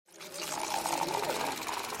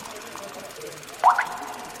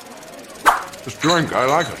Just drink. I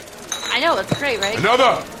like it. I know, it's great, right?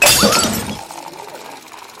 Another!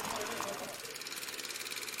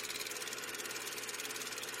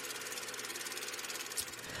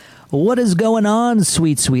 What is going on,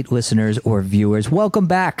 sweet, sweet listeners or viewers? Welcome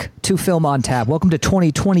back to Film on Tap. Welcome to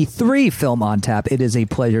 2023 Film on Tap. It is a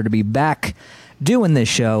pleasure to be back doing this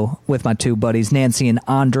show with my two buddies, Nancy and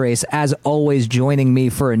Andres, as always, joining me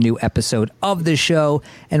for a new episode of the show.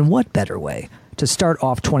 And what better way to start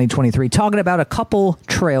off 2023 talking about a couple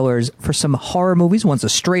trailers for some horror movies. One's a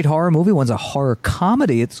straight horror movie, one's a horror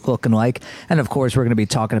comedy, it's looking like. And of course, we're going to be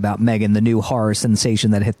talking about Megan, the new horror sensation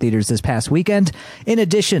that hit theaters this past weekend, in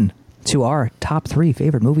addition to our top 3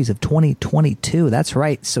 favorite movies of 2022. That's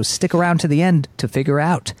right. So stick around to the end to figure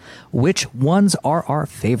out which ones are our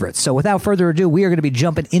favorites. So without further ado, we are going to be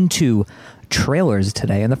jumping into trailers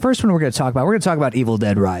today. And the first one we're going to talk about Evil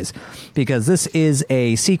Dead Rise, because this is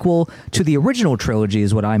a sequel to the original trilogy,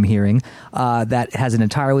 is what I'm hearing, that has an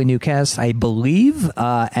entirely new cast, I believe,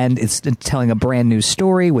 and it's telling a brand new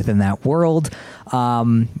story within that world.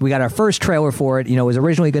 We got our first trailer for it. You know, it was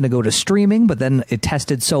originally going to go to streaming, but then it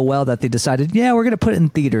tested so well that they decided, yeah, we're going to put it in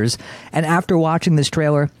theaters. And after watching this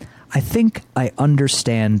trailer, I think I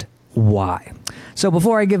understand why. So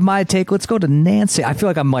before I give my take, let's go to Nancy. I feel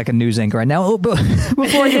like I'm like a news anchor right now. Oh, but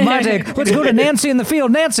before I give my take, let's go to Nancy in the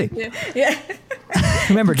field. Nancy. Yeah.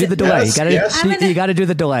 Remember, do the delay. You got to do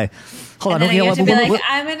the delay. Hold on. I'm Hold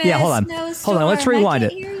on. Let's rewind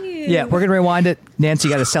it. Yeah, we're going to rewind it. Nancy,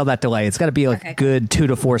 you got to sell that delay. It's got to be like a good 2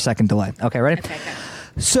 to 4 second delay. Okay, ready? Okay.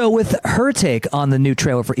 So with her take on the new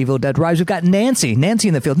trailer for Evil Dead Rise, we've got Nancy in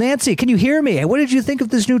the field. Nancy, can you hear me? What did you think of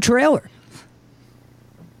this new trailer?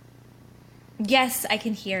 Yes, I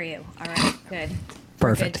can hear you. All right, good.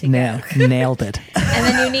 Perfect. Good to go. Nailed it. And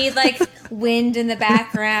then you need like wind in the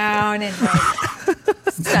background and like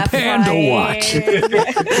stuff. Panda watch.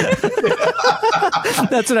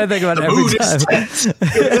 That's what I think about every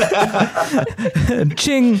time.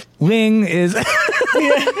 Ching Ling is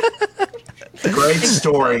great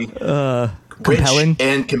story. Compelling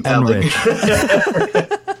and compelling. You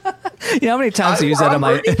know how many times I use that in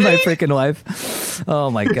my freaking life?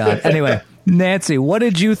 Oh my god. Anyway, Nancy, what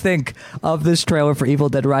did you think of this trailer for Evil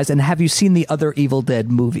Dead Rise, and have you seen the other Evil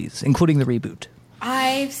Dead movies, including the reboot?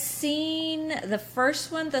 I've seen the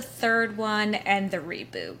first one, the third one, and the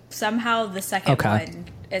reboot. Somehow the second one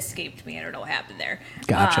escaped me. I don't know what happened there.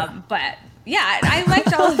 Gotcha. But yeah, I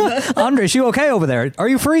liked all of them. Andres, you okay over there? Are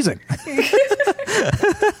you freezing?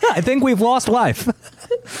 I think we've lost life.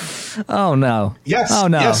 Oh no! Yes. Oh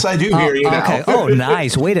no! Yes, I do hear you now. Okay. Oh,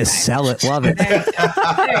 nice way to sell it. Love it. There you go.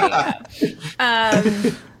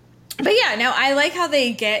 But yeah, no, I like how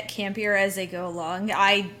they get campier as they go along.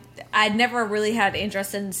 I'd never really had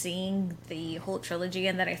interest in seeing the whole trilogy,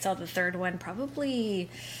 and then I saw the third one probably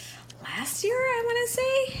last year, I want to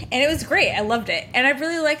say, and it was great. I loved it, and I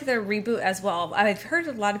really liked the reboot as well. I've heard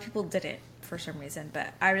a lot of people did it for some reason,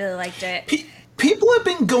 but I really liked it. People have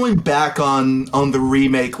been going back on the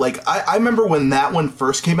remake. Like I remember when that one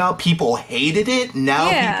first came out, people hated it. Now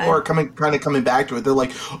people are coming back to it. They're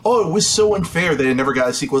like, "Oh, it was so unfair that it never got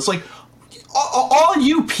a sequel." It's like all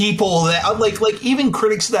you people that like even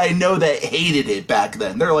critics that I know that hated it back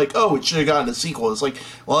then. They're like, "Oh, it should have gotten a sequel." It's like,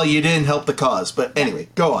 well, you didn't help the cause. But anyway,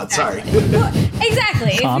 go on. Sorry. Well,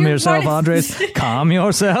 exactly. Calm yourself, Andres. Calm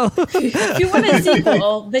yourself. If you want a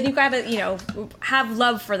sequel, then you gotta, have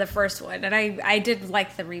love for the first one. And I did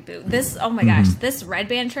like the reboot. This, oh my gosh, this Red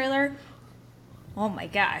Band trailer. Oh my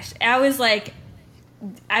gosh, I was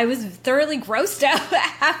thoroughly grossed out at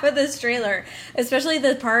half of this trailer, especially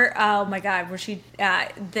the part, oh my god, where she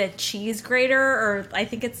the cheese grater, or I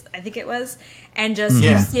think it was, and just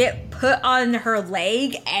you see it put on her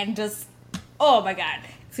leg, and just, oh my god,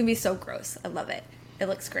 it's gonna be so gross. I love it. It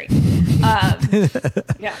looks great.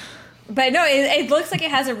 Yeah, but no, it looks like it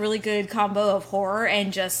has a really good combo of horror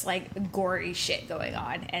and just like gory shit going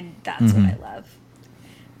on, and that's what I love.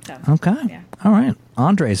 So, okay. Yeah. All right.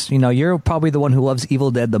 Andres, you're probably the one who loves Evil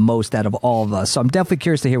Dead the most out of all of us. So I'm definitely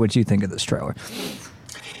curious to hear what you think of this trailer.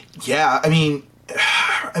 Yeah, I mean,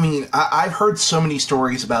 I've heard so many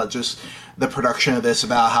stories about just the production of this,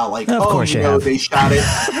 about how they shot it.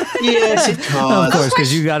 Yes, it does. Of course,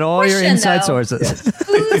 because you got all your inside sources.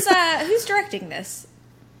 Who's directing this?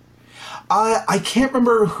 I can't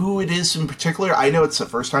remember who it is in particular. I know it's a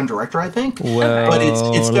first-time director, I think. Well, but it's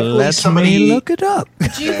definitely let somebody. Me look it up.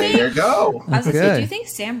 Do you think, there you go. I was gonna say, do you think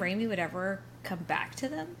Sam Raimi would ever come back to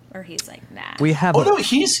them, or he's like, nah? We have. Oh no,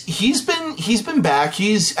 he's been back.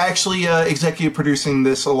 He's actually executive producing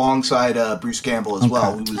this alongside Bruce Campbell as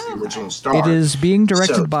well, who was the original star. It is being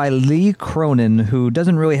directed by Lee Cronin, who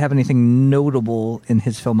doesn't really have anything notable in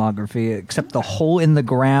his filmography except The Hole in the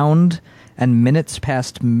Ground and Minutes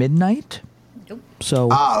Past Midnight.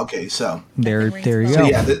 So okay, so there you go. So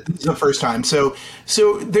yeah, this is the first time. So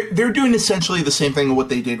they're doing essentially the same thing what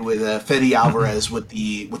they did with Fede Alvarez with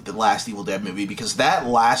the last Evil Dead movie, because that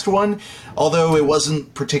last one, although it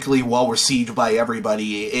wasn't particularly well received by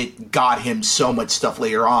everybody, it got him so much stuff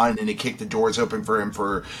later on, and it kicked the doors open for him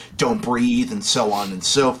for Don't Breathe and so on and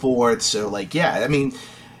so forth. So like, yeah, I mean.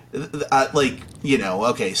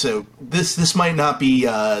 Okay, so this might not be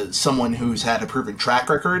someone who's had a proven track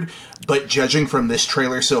record, but judging from this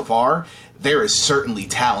trailer so far, there is certainly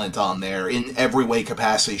talent on there in every way,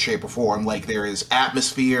 capacity, shape, or form. Like, there is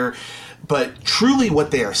atmosphere, but truly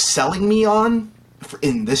what they are selling me on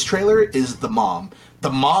in this trailer is the mom. The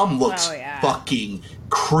mom looks fucking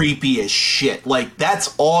creepy as shit. Like,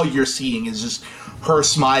 that's all you're seeing is just her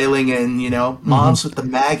smiling and, mom's with the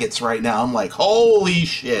maggots right now. I'm like, holy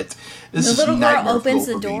shit. This is the little girl opens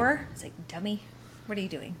the for door. me. It's like, dummy, what are you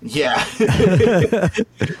doing? Yeah.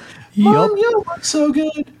 Mom, you look so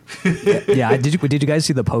good. Yeah, did you guys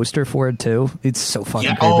see the poster for it too? It's so fucking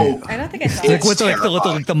creepy. Oh, I don't think I saw Like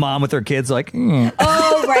it. with the mom with her kids, like.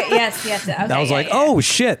 Oh, right, yes. Okay, I was like, oh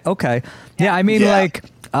shit, okay. Yeah, I mean, like.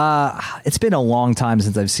 It's been a long time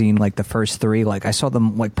since I've seen like the first three. Like I saw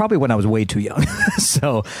them like probably when I was way too young.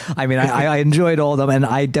 So I mean, I enjoyed all of them, and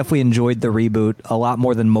I definitely enjoyed the reboot a lot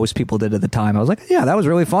more than most people did at the time. I was like, yeah, that was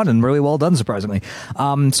really fun and really well done, surprisingly.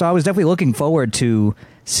 So I was definitely looking forward to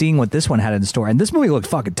seeing what this one had in store. And this movie looked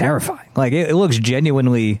fucking terrifying. Like it looks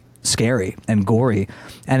genuinely scary and gory,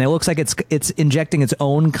 and it looks like it's injecting its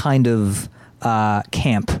own kind of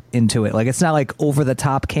camp into it. Like it's not like over the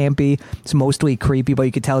top campy. It's mostly creepy, but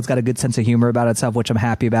you could tell it's got a good sense of humor about itself, which I'm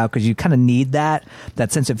happy about, because you kind of need that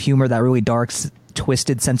sense of humor, that really dark,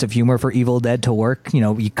 twisted sense of humor for Evil Dead to work.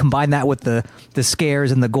 You combine that with the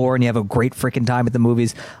scares and the gore, and you have a great freaking time at the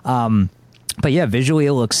movies. But yeah, visually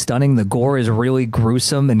it looks stunning. The gore is really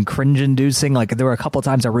gruesome and cringe-inducing. Like there were a couple of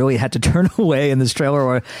times I really had to turn away in this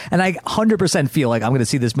trailer, and I 100% feel like I'm going to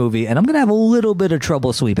see this movie and I'm going to have a little bit of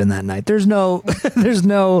trouble sleeping that night. There's no, there's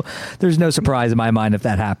no surprise in my mind if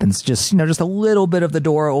that happens. Just just a little bit of the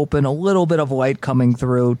door open, a little bit of light coming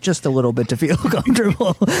through, just a little bit to feel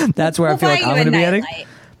comfortable. That's where I feel like I'm going to be heading.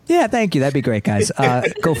 Yeah, thank you. That'd be great, guys.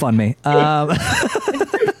 GoFundMe.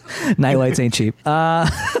 Nightlights ain't cheap.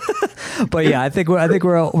 But yeah, I think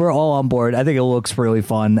we're all on board. I think it looks really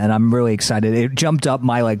fun, and I'm really excited. It jumped up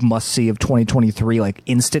my like must see of 2023 like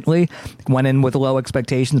instantly. Went in with low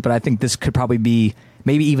expectations, but I think this could probably be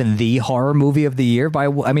maybe even the horror movie of the year.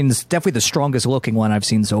 It's definitely the strongest looking one I've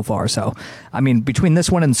seen so far. So, I mean, between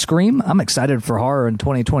this one and Scream, I'm excited for horror in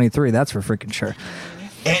 2023. That's for freaking sure.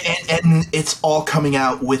 And it's all coming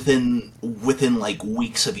out within like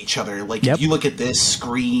weeks of each other. Like if you look at this,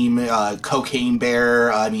 Scream, Cocaine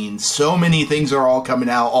Bear. I mean, so many things are all coming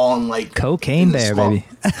out all in like Cocaine Bear, baby.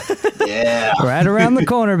 Yeah, right around the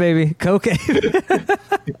corner, baby. Cocaine.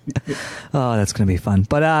 Oh, that's gonna be fun.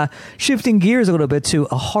 But shifting gears a little bit to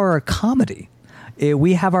a horror comedy.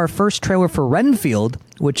 We have our first trailer for Renfield,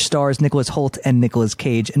 which stars Nicholas Hoult and Nicolas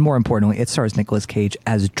Cage, and more importantly, it stars Nicolas Cage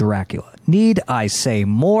as Dracula. Need I say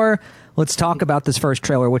more? Let's talk about this first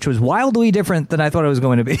trailer, which was wildly different than I thought it was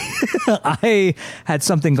going to be. I had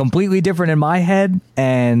something completely different in my head,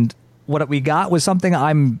 and what we got was something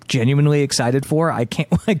I'm genuinely excited for. I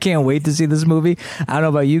can't wait to see this movie. I don't know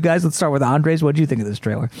about you guys. Let's start with Andres. What did you think of this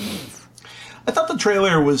trailer? I thought the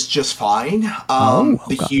trailer was just fine.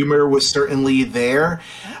 The humor was certainly there.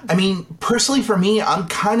 I mean, personally for me, I'm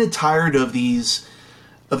kind of tired of these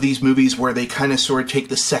movies where they kind of sort of take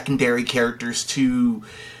the secondary characters to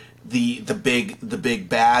the big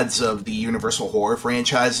bads of the Universal horror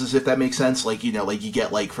franchises, if that makes sense. Like, you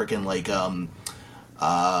get like freaking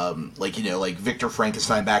like Victor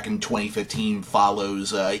Frankenstein back in 2015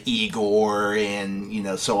 follows Igor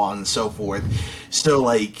and so on and so forth. So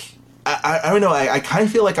like I don't know. I kind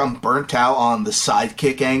of feel like I'm burnt out on the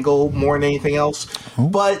sidekick angle more than anything else. Oh.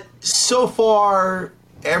 But so far,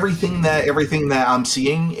 everything that I'm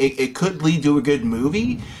seeing, it could lead to a good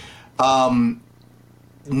movie.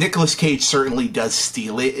 Nicolas Cage certainly does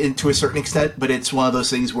steal it to a certain extent, but it's one of those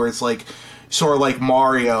things where it's like sort of like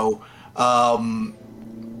Mario. Are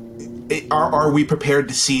we prepared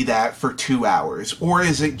to see that for 2 hours, or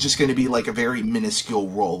is it just going to be like a very minuscule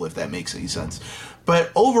role, if that makes any sense?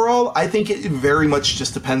 But overall, I think it very much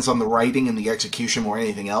just depends on the writing and the execution more than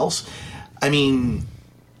anything else. I mean,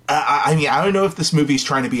 I mean, I don't know if this movie's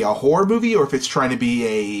trying to be a horror movie or if it's trying to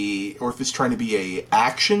be a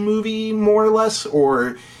action movie, more or less,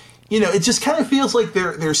 or it just kind of feels like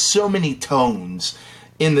there's so many tones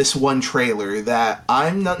in this one trailer that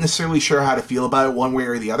I'm not necessarily sure how to feel about it one way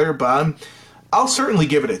or the other, but I'll certainly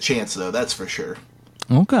give it a chance, though, that's for sure.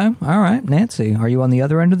 Okay, all right. Nancy, are you on the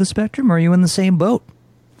other end of the spectrum, or are you in the same boat?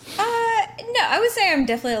 No, I would say I'm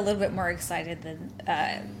definitely a little bit more excited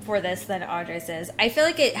for this than Andres is. I feel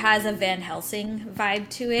like it has a Van Helsing vibe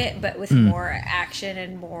to it, but with more action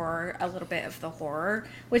and a little bit of the horror,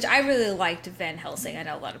 which I really liked Van Helsing. I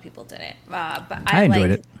know a lot of people didn't, but I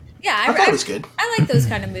enjoyed it. Yeah, I thought it was good. I like those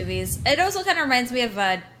kind of movies. It also kind of reminds me of,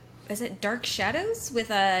 is it Dark Shadows with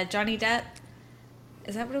Johnny Depp?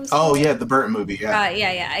 Is that what it was called? Oh, yeah, the Burton movie, yeah.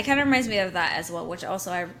 Yeah. It kind of reminds me of that as well, which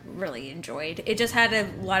also I really enjoyed. It just had a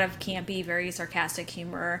lot of campy, very sarcastic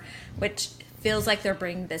humor, which feels like they're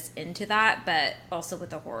bringing this into that, but also with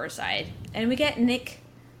the horror side. And we get Nick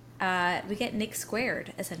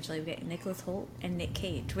squared, essentially. We get Nicholas Hoult and Nick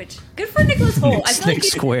Cage, which, good for Nicholas Hoult. Nick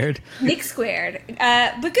squared. Nick squared.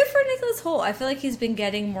 But good for Nicholas Hoult. I feel like he's been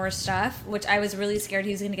getting more stuff, which I was really scared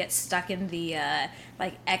he was going to get stuck in the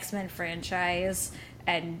X-Men franchise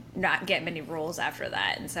and not get many roles after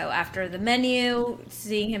that. And so after The Menu,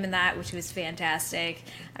 seeing him in that, which was fantastic,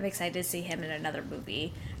 I'm excited to see him in another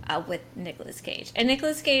movie with Nicolas Cage. And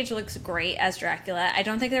Nicolas Cage looks great as Dracula. I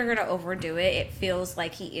don't think they're going to overdo it. It feels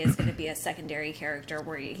like he is going to be a secondary character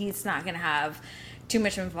where he's not going to have too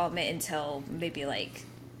much involvement until maybe like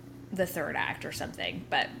the third act or something.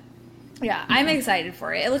 But yeah, I'm excited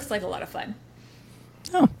for it. It looks like a lot of fun.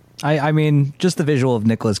 Oh. I mean, just the visual of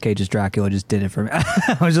Nicolas Cage's Dracula just did it for me.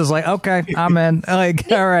 I was just like, okay, I'm in.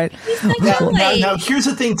 Like, all right. Now, here's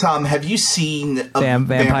the thing, Tom. Have you seen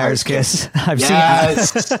Vampire's Kiss? I've seen.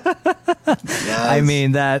 Yes. I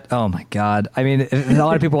mean that. Oh my god. I mean, a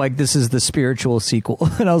lot of people are like, this is the spiritual sequel,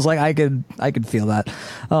 and I was like, I could feel that.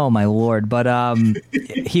 Oh my lord. But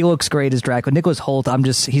he looks great as Dracula. Nicholas Hoult.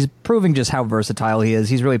 He's proving just how versatile he is.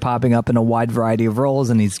 He's really popping up in a wide variety of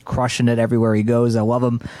roles, and he's crushing it everywhere he goes. I love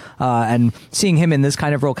him. And seeing him in this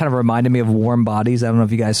kind of role kind of reminded me of Warm Bodies. I don't know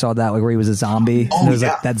if you guys saw that, like where he was a zombie. Oh, there's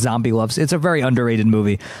yeah. like that zombie loves. It's a very underrated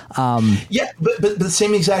movie. Yeah, but the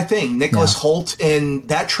same exact thing. Nicholas Hoult in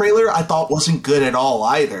that trailer I thought wasn't good at all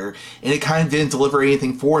either, and it kind of didn't deliver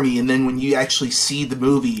anything for me. And then when you actually see the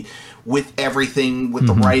movie with everything, with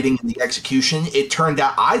the writing and the execution, it turned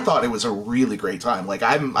out, I thought it was a really great time. Like,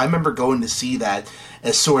 I remember going to see that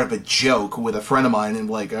as sort of a joke with a friend of mine, and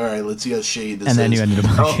like, all right, let's see how shady this is. And then you ended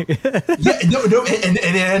up and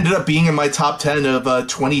it ended up being in my top 10 of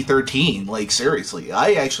 2013. Like, seriously,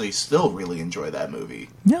 I actually still really enjoy that movie.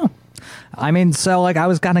 Yeah. I mean, so like I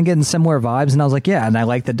was kind of getting similar vibes, and I was like, yeah, and I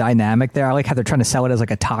like the dynamic there. I like how they're trying to sell it as like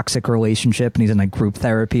a toxic relationship, and he's in like group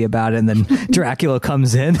therapy about it, and then Dracula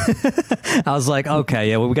comes in. I was like, okay,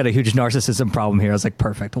 yeah, well, we got a huge narcissism problem here. I was like,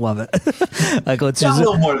 perfect, love it. Like, let's just a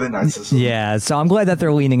little more than narcissism. Yeah, so I'm glad that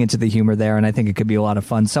they're leaning into the humor there, and I think it could be a lot of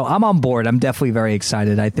fun. So I'm on board. I'm definitely very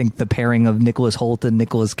excited. I think the pairing of Nicholas Hoult and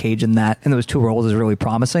Nicolas Cage in those two roles is really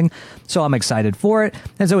promising. So I'm excited for it.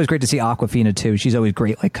 And it's always great to see Awkwafina too. She's always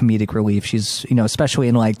great, like comedic relief. She's, especially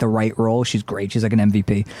in like the right role, she's great. She's like an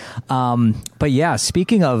MVP. But yeah,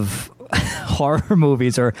 speaking of horror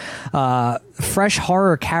movies or fresh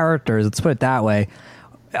horror characters, let's put it that way.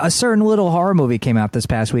 A certain little horror movie came out this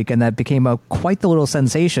past week, and that became quite the little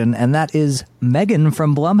sensation, and that is Megan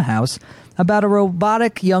from Blumhouse, about a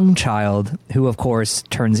robotic young child who, of course,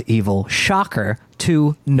 turns evil. Shocker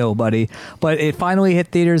to nobody. But it finally hit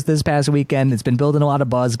theaters this past weekend. It's been building a lot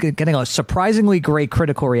of buzz, getting a surprisingly great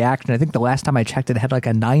critical reaction. I think the last time I checked, it had like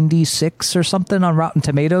a 96 or something on Rotten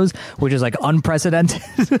Tomatoes, which is like unprecedented.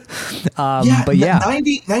 But yeah.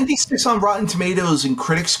 96 on Rotten Tomatoes in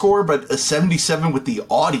critic score, but a 77 with the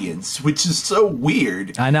audience, which is so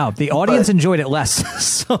weird. I know. The audience enjoyed it less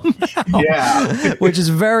somehow. Yeah. Which is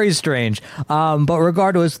very strange. But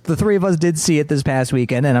regardless, the three of us did see it this past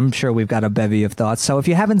weekend, and I'm sure we've got a bevy of thoughts. So if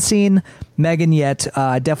you haven't seen Megan yet,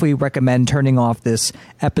 I definitely recommend turning off this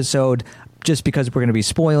episode just because we're going to be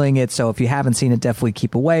spoiling it. So if you haven't seen it, definitely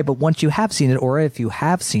keep away. But once you have seen it, or if you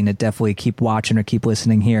have seen it, definitely keep watching or keep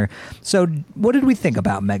listening here. So what did we think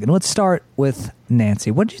about Megan? Let's start with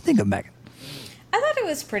Nancy. What did you think of Megan? I thought it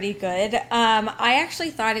was pretty good. I actually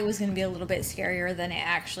thought it was going to be a little bit scarier than it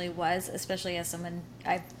actually was, especially as someone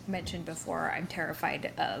I've mentioned before, I'm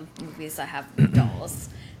terrified of movies that have dolls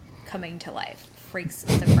coming to life. Freaks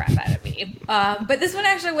the crap out of me. But this one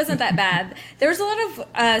actually wasn't that bad. There was a lot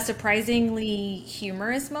of surprisingly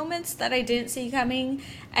humorous moments that I didn't see coming,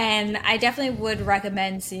 and I definitely would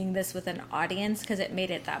recommend seeing this with an audience because it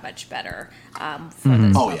made it that much better for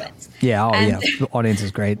those moments. Yeah, the audience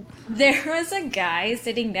is great. There was a guy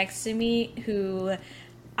sitting next to me who,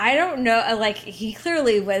 I don't know, like, he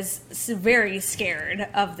clearly was very scared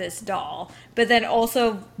of this doll, but then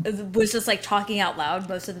also was just, like, talking out loud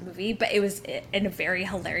most of the movie, but it was in a very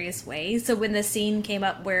hilarious way. So when the scene came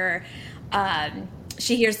up where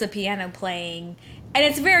she hears the piano playing, and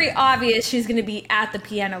it's very obvious she's going to be at the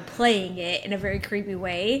piano playing it in a very creepy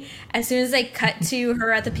way. As soon as they cut to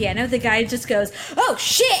her at the piano, the guy just goes, "Oh,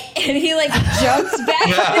 shit!" And he, like, jumps back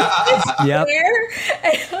in his chair.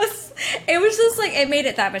 It was just, like, it made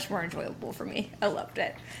it that much more enjoyable for me. I loved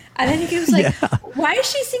it. And then he was like, "Why is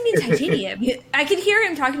she singing Titanium?" I could hear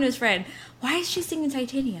him talking to his friend. "Why is she singing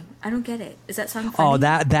Titanium? I don't get it. Is that song funny?" Oh,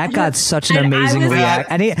 that got such an amazing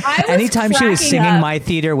reaction. Anytime she was singing, my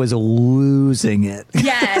theater was losing it.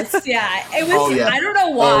 Yes, yeah. It was, I don't know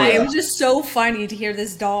why. It was just so funny to hear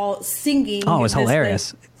this doll singing. Oh, it was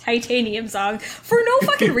hilarious. Titanium song for no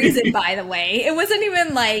fucking reason, by the way. It wasn't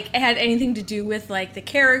even like it had anything to do with like the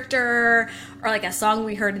character or like a song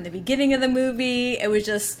we heard in the beginning of the movie. It was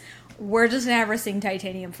just, we're just gonna have her sing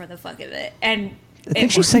Titanium for the fuck of it. And I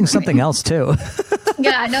think she sang something else too.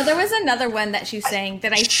 Yeah, no, there was another one that she sang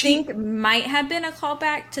that I think might have been a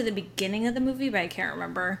callback to the beginning of the movie, but I can't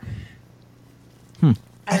remember.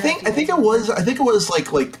 I think it was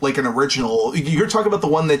like an original. You're talking about the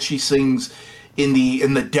one that she sings in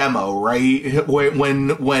the demo, right? When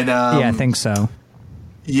yeah, I think so.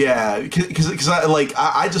 Yeah, because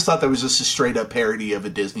I just thought that was just a straight up parody of a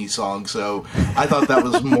Disney song, so I thought that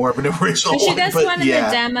was more of an original. So she does one in the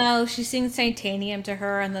demo. She sings Titanium to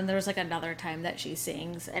her, and then there's like another time that she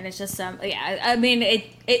sings, and it's just I mean,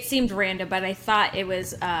 it seemed random, but I thought it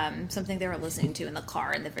was something they were listening to in the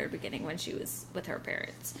car in the very beginning when she was with her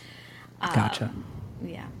parents. Gotcha.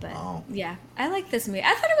 Yeah, but yeah, I like this movie.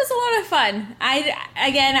 I thought it was a lot of fun.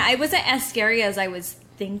 I wasn't as scary as I was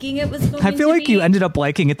thinking it was going to be. I feel like you ended up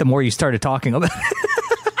liking it the more you started talking about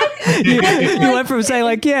it. you went from saying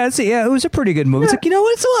like, yeah, it was a pretty good movie. It's like, you know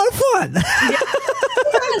what, it's a lot of fun.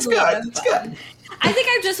 It's good. I think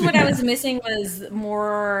what I was missing was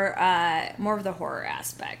more of the horror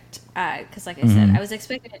aspect. Because like I said, I was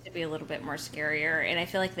expecting it to be a little bit more scarier, and I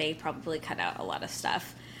feel like they probably cut out a lot of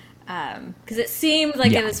stuff. Because it seemed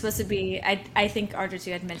like it was supposed to be, I think Audrey,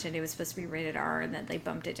 you had mentioned it was supposed to be rated R, and then they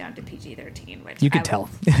bumped it down to PG-13, which you could tell.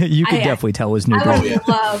 You could definitely tell it was new. I would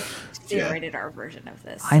love to see a rated R version of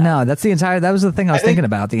this. So. I know, that was the thing I was thinking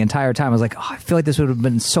about the entire time. I was like, I feel like this would have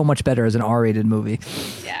been so much better as an R-rated movie.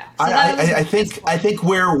 Yeah. So I think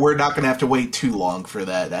we're not going to have to wait too long for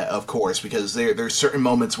that, of course, because there's certain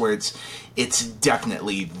moments where it's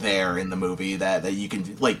definitely there in the movie that you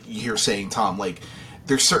can, like you're saying, Tom, like,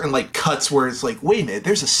 there's certain like cuts where it's like, wait a minute,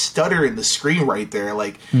 there's a stutter in the screen right there.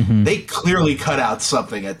 Like they clearly cut out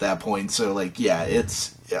something at that point. So like, yeah,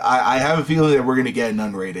 I have a feeling that we're going to get an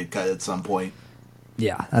unrated cut at some point.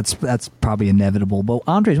 Yeah, that's probably inevitable. But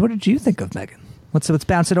Andres, what did you think of Megan? Let's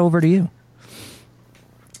bounce it over to you.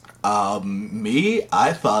 Me,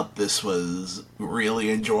 I thought this was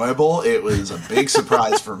really enjoyable. It was a big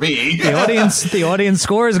surprise for me. The audience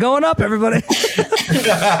score is going up, everybody.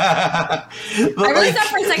 I really thought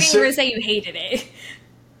for a second you were going to say you hated it.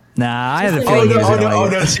 Nah, I had a feeling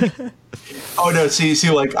no. See,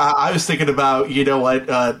 like I was thinking about, you know what,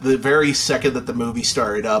 the very second that the movie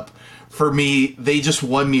started up, for me, they just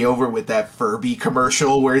won me over with that Furby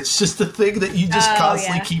commercial where it's just a thing that you just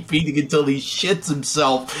constantly keep feeding until he shits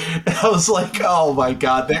himself. And I was like, oh my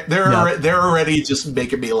God, they're already just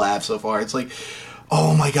making me laugh so far. It's like,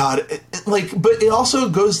 oh my God. But it also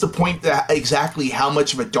goes to point that exactly how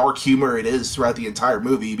much of a dark humor it is throughout the entire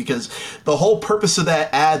movie, because the whole purpose of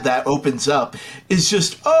that ad that opens up is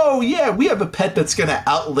just, oh yeah, we have a pet that's going to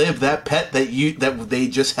outlive that pet that they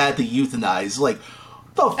just had to euthanize. Like,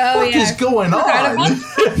 what the fuck is going on?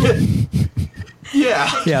 Yeah.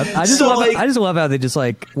 I just love how they just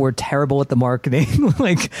like were terrible at the marketing.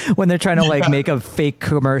 Like when they're trying to like make a fake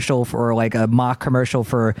commercial or like a mock commercial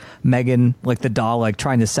for Megan, like the doll, like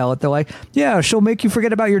trying to sell it. They're like, yeah, she'll make you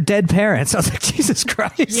forget about your dead parents. I was like, Jesus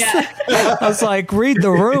Christ. Yeah. I was like, read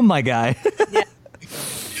the room, my guy. Yeah.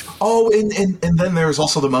 Oh, and then there's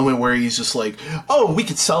also the moment where he's just like, oh, we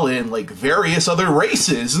could sell it in like various other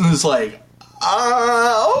races. And it's like,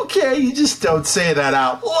 okay, you just don't say that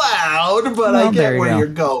out loud, but I get where you're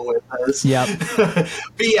going with this. Yep.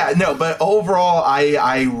 But overall,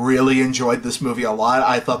 I really enjoyed this movie a lot.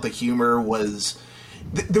 I thought the humor was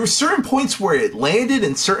there were certain points where it landed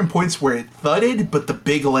and certain points where it thudded, but the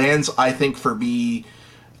big lands, I think, for me,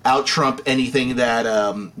 out trump anything that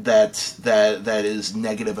that is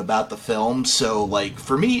negative about the film. So, like,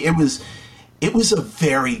 for me, it was a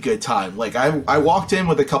very good time. Like, I walked in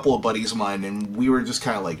with a couple of buddies of mine, and we were just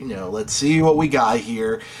kind of like, let's see what we got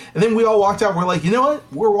here. And then we all walked out. We're like, you know what?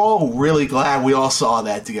 We're all really glad we all saw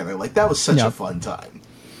that together. Like, that was such a fun time.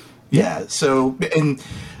 Yeah. So, and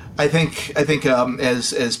I think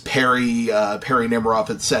as Perry Nemiroff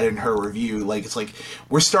had said in her review, like, it's like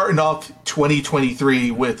we're starting off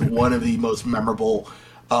 2023 with one of the most memorable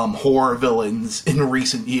horror villains in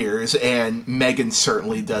recent years, and Megan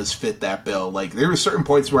certainly does fit that bill. Like, there are certain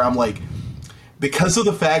points where I'm like, because of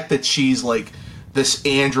the fact that she's like this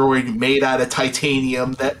android made out of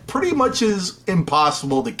titanium that pretty much is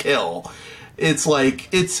impossible to kill, it's like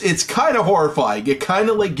it's kind of horrifying. It kind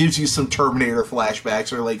of like gives you some Terminator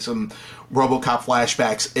flashbacks or like some RoboCop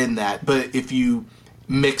flashbacks in that. But if you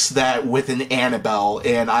mix that with an Annabelle,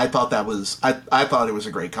 and I thought that was I thought it was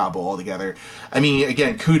a great combo altogether. I mean,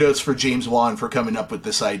 again, kudos for James Wan for coming up with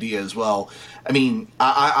this idea as well. I mean,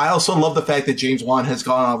 I also love the fact that James Wan has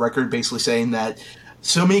gone on record basically saying that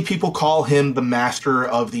so many people call him the master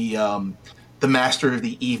of the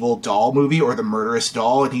evil doll movie, or the murderous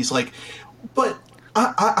doll, and he's like, but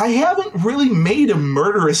I haven't really made a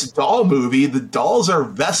murderous doll movie. The dolls are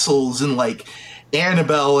vessels, and like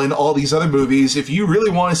Annabelle and all these other movies. If you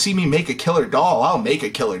really want to see me make a killer doll, I'll make a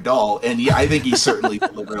killer doll. And yeah, I think he certainly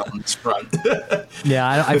delivered on this front.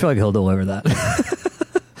 Yeah, I feel like he'll deliver that.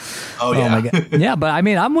 Oh, yeah. Oh my God. Yeah, but I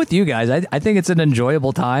mean, I'm with you guys. I think it's an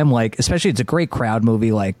enjoyable time. Like, especially it's a great crowd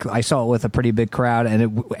movie. Like, I saw it with a pretty big crowd,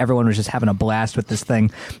 and everyone was just having a blast with this thing.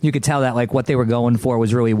 You could tell that like what they were going for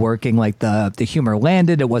was really working. Like the humor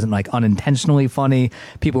landed. It wasn't like unintentionally funny.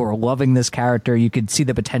 People were loving this character. You could see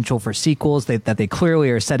the potential for sequels that they clearly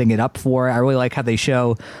are setting it up for. I really like how they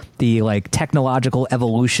show the like technological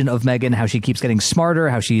evolution of Megan, how she keeps getting smarter,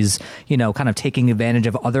 how she's, kind of taking advantage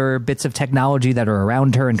of other bits of technology that are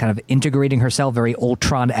around her and kind of integrating herself very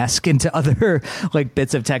Ultron-esque into other like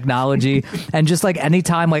bits of technology. And just like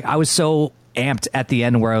anytime, like I was so amped at the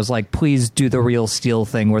end where I was like, please do the Real Steel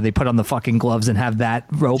thing where they put on the fucking gloves and have that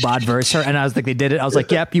robot verse her. And I was like, they did it. I was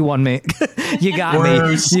like, yep, you won me. You got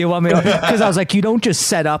me. You won me. Because I was like, you don't just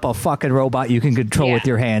set up a fucking robot you can control with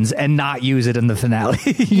your hands and not use it in the finale.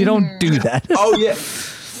 You don't do that.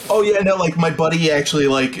 Oh yeah, no, like my buddy actually,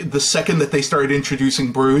 like the second that they started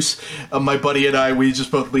introducing Bruce, my buddy and I, we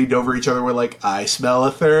just both leaned over each other. We're like, I smell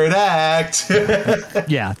a third act.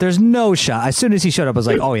 Yeah, there's no shot. As soon as he showed up, I was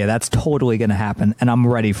like, oh yeah, that's totally going to happen. And I'm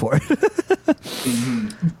ready for it.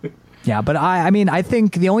 Mm-hmm. Yeah, but I mean, I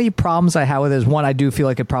think the only problems I have with it is, one, I do feel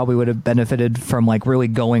like it probably would have benefited from like really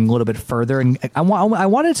going a little bit further, and I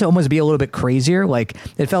wanted to almost be a little bit crazier. Like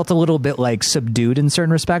it felt a little bit like subdued in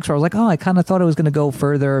certain respects, where I was like, oh, I kind of thought it was going to go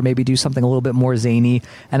further, or maybe do something a little bit more zany,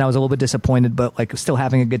 and I was a little bit disappointed, but like still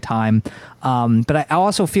having a good time. But I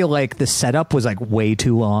also feel like the setup was like way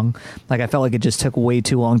too long. Like I felt like it just took way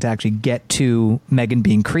too long to actually get to Megan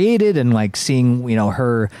being created and like seeing,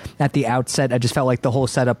 her at the outset. I just felt like the whole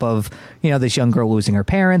setup of, this young girl losing her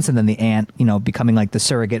parents, and then the aunt, becoming like the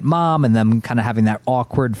surrogate mom, and them kind of having that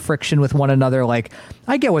awkward friction with one another. Like,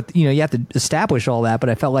 I get what, you have to establish all that, but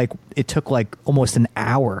I felt like it took like almost an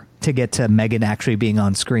hour to get to Megan actually being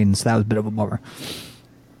on screen. So that was a bit of a bummer.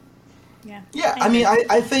 Yeah. Yeah. I mean,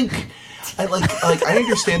 I think I I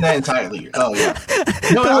understand that entirely. Oh yeah.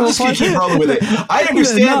 No, I'm just going to keep rolling with it. I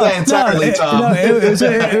understand that entirely, Tom.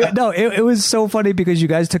 It was so funny because you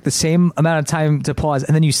guys took the same amount of time to pause,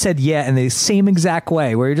 and then you said yeah in the same exact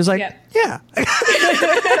way, where you're just like, yeah.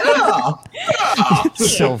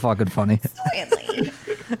 So fucking funny.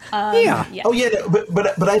 Yeah. Oh yeah,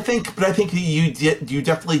 but I think you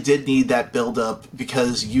definitely did need that build up,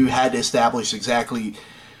 because you had to establish exactly.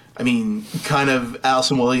 I mean, kind of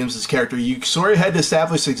Allison Williams' character, you sort of had to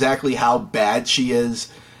establish exactly how bad she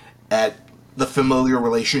is at the familiar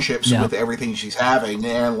relationships with everything she's having.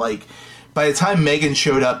 And, like, by the time Megan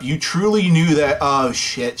showed up, you truly knew that, oh,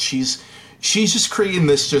 shit, she's just creating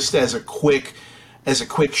this just as a quick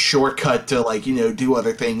shortcut to, like, do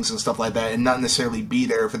other things and stuff like that, and not necessarily be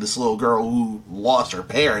there for this little girl who lost her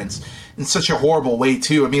parents in such a horrible way,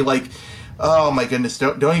 too. I mean, like... Oh my goodness,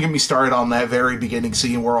 don't even get me started on that very beginning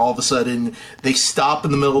scene where all of a sudden they stop in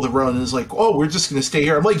the middle of the road and it's like, oh, we're just going to stay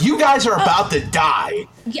here. I'm like, you guys are about to die.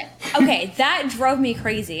 Yeah, okay, that drove me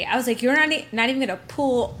crazy. I was like, you're not even going to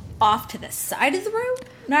pull off to the side of the road?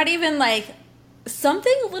 Not even like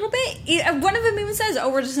something a little bit? One of them even says, oh,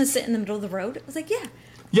 we're just going to sit in the middle of the road. I was like, yeah.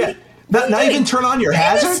 Yeah. Not even turn on your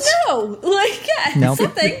hazards? No. Like, yeah, Nope.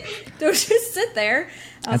 something. Don't just sit there.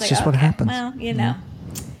 That's just what happens. Well, you know.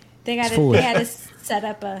 They had to set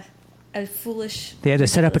up a foolish... They had to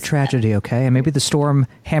set up a tragedy, okay? And maybe the storm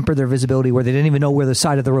hampered their visibility where they didn't even know where the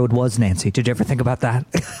side of the road was, Nancy. Did you ever think about that?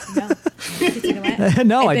 No. You know what?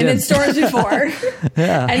 No, I didn't. I've been in storms before.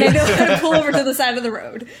 Yeah. And I know how to pull over to the side of the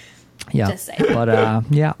road. Yeah. Just saying. But,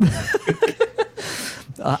 yeah.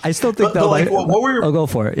 I still think, though, like, what were your... I'll go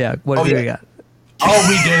for it. Yeah. What did you got? Oh,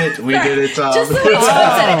 we did it. We did it. Just the way Tom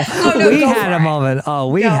said it. Oh, no, we had a moment. Oh,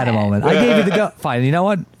 we had a moment. I gave you the go. Fine. You know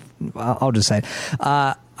what? I'll just say it.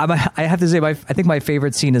 I have to say, I think my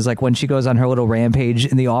favorite scene is like when she goes on her little rampage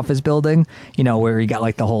in the office building, you know, where you got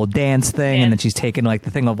like the whole dance thing and then she's taking like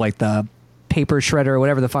the thing of like the paper shredder or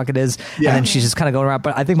whatever the fuck it is. And then she's just kind of going around.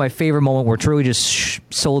 But I think my favorite moment where truly just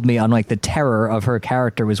sold me on like the terror of her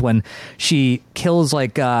character was when she kills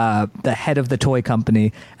like the head of the toy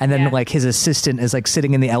company. And then like his assistant is like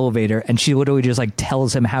sitting in the elevator and she literally just like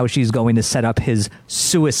tells him how she's going to set up his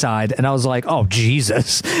suicide. And I was like, oh,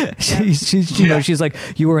 Jesus. You know, she's like,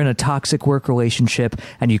 you were in a toxic work relationship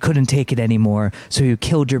and you couldn't take it anymore. So you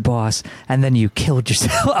killed your boss and then you killed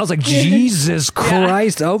yourself. I was like, Jesus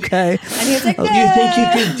Christ. Okay. And he's like,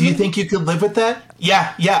 do you think you could live with that?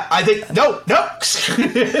 Yeah. I think no.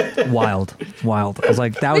 Wild. I was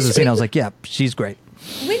like, that was the scene. I was like, yeah, she's great.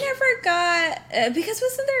 We never got because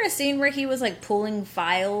wasn't there a scene where he was like pulling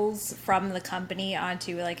files from the company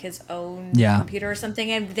onto like his own computer or something,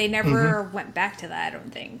 and they never went back to that. I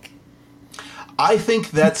don't think. I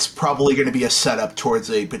think that's probably going to be a setup towards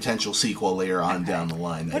a potential sequel later on down the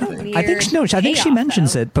line. I think she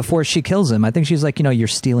mentions it before she kills him. I think she's like, you know, you're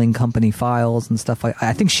stealing company files and stuff like.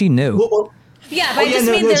 I think she knew. Yeah, but I just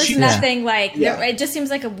mean there's nothing like. It just seems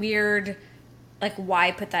like a weird, like,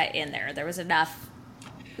 why put that in there? There was enough.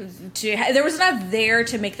 There was enough there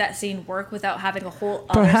to make that scene work without having a whole.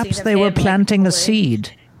 Perhaps scene they were planting a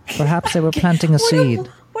seed. Perhaps they were planting a seed.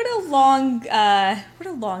 What a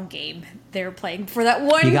long game they were playing for that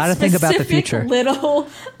one. You got to think about the future. Little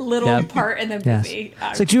part in the movie.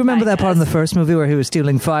 It's like, do you remember that part in the first movie where he was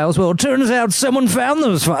stealing files? Well, it turns out someone found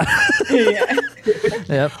those files.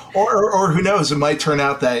 Yep. Or who knows? It might turn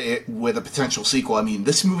out that with a potential sequel. I mean,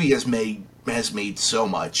 this movie has made so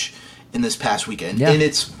much in this past weekend. Yeah. In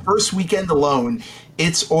its first weekend alone,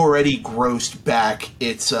 it's already grossed back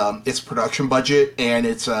its production budget and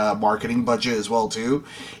its marketing budget as well too,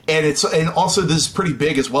 and also this is pretty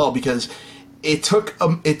big as well because it took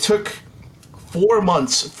 4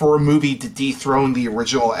 months for a movie to dethrone the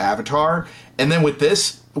original Avatar, and then with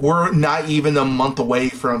this, we're not even a month away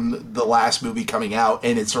from the last movie coming out,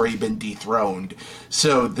 and it's already been dethroned.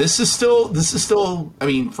 So this is still. I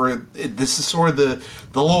mean, this is sort of the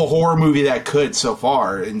little horror movie that could so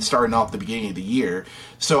far, and starting off the beginning of the year.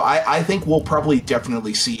 So I think we'll probably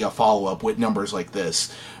definitely see a follow up with numbers like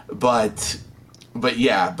this. But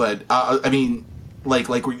I mean, like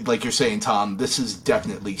you're saying, Tom, this is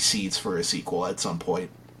definitely seeds for a sequel at some point.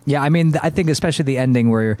 Yeah, I mean, I think especially the ending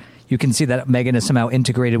where you can see that Megan is somehow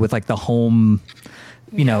integrated with like the home,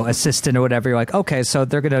 you know, assistant or whatever. You're like, okay, so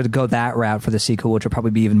they're going to go that route for the sequel, which will probably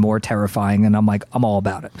be even more terrifying. And I'm like, I'm all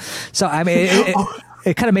about it. So, I mean,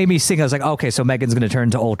 it kind of made me sing. I was like, okay, so Megan's going to turn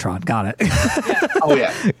to Ultron. Got it. Oh,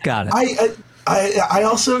 yeah. Got it. I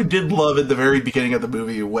also did love at the very beginning of the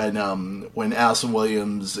movie when Allison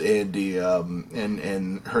Williams and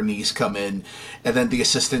and her niece come in, and then the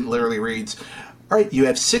assistant literally reads, all right, you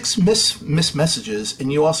have 6 missed messages,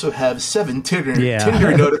 and you also have 7 Tinder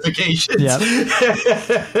notifications. I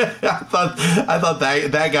thought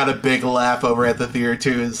that got a big laugh over at the theater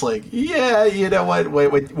too. It's like, yeah, you know what?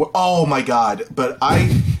 Wait, oh my god! But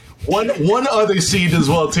one other scene as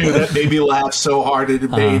well too that made me laugh so hard and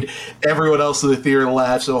it made everyone else in the theater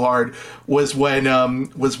laugh so hard was when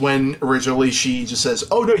originally she just says,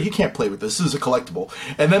 "Oh no, you can't play with this. This is a collectible,"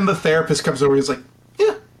 and then the therapist comes over and is like,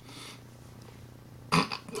 "Yeah."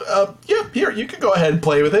 Here, you can go ahead and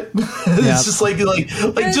play with it. It's just like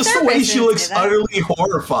just the way she looks utterly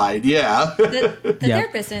horrified. Yeah. The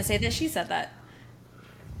therapist didn't say that. She said that.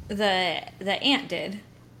 The aunt did.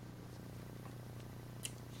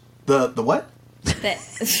 The what?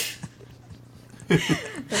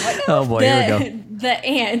 Oh boy, here we go. The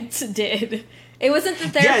aunt did. It wasn't the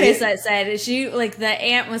therapist that said it. She the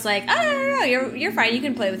aunt was like, "Oh no, you're fine. You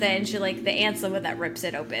can play with it." And she the aunt's the one that rips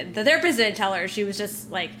it open. The therapist didn't tell her. She was just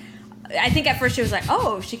like, I think at first she was like,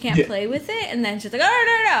 "Oh, she can't play with it," and then she's like,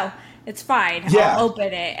 "Oh no, it's fine. I'll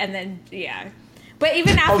open it." And then but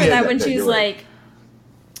even after that, when she's like,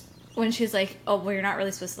 when she's like, "Oh, well, you're not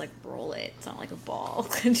really supposed to like roll it. It's not like a ball."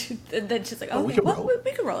 And then she's like, "Oh, we can roll it.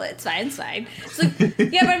 we can roll it. It's fine. It's fine." It's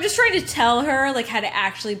like, yeah, but I'm just trying to tell her like how to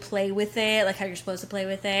actually play with it, like how you're supposed to play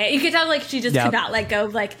with it. You can tell like she just could not let go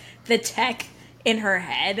of like the tech in her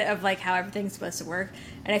head of like how everything's supposed to work.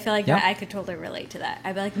 And I feel like that I could totally relate to that.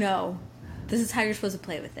 I'd be like, "No, this is how you're supposed to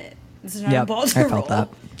play with it. This is not a ball to roll." I felt that.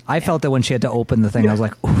 I felt that when she had to open the thing, I was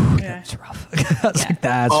like, "Ooh, that's rough." I was like,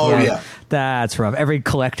 "That's rough. Yeah. That's rough." Every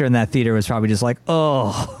collector in that theater was probably just like,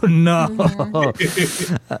 "Oh no."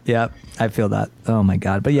 Yeah, I feel that. Oh my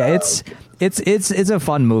god! But yeah, it's a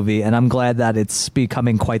fun movie, and I'm glad that it's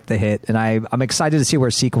becoming quite the hit. And I'm excited to see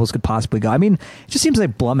where sequels could possibly go. I mean, it just seems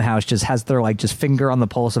like Blumhouse just has their like just finger on the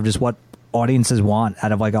pulse of just what audiences want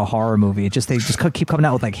out of like a horror movie. They just keep coming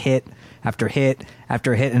out with like hit after hit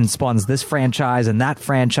after hit, and spawns this franchise and that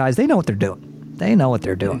franchise. They know what they're doing.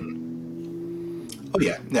 Oh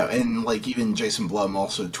yeah, no, and like even Jason Blum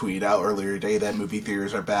also tweeted out earlier today that movie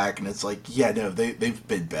theaters are back, and it's like, yeah, no, they've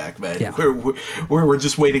been back, man. Yeah. We're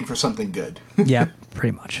just waiting for something good. Yeah,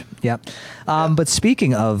 pretty much. Yep. But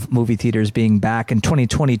speaking of movie theaters being back in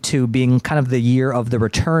 2022 being kind of the year of the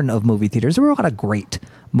return of movie theaters, there were a lot of great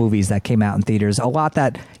movies that came out in theaters. A lot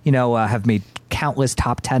that, have made countless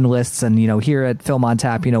top 10 lists. And, here at Film on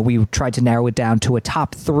Tap, we tried to narrow it down to a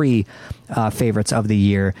top 3 favorites of the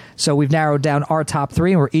year. So we've narrowed down our top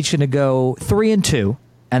 3, and we're each going to go 3 and 2.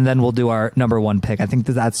 And then we'll do our number 1 pick. I think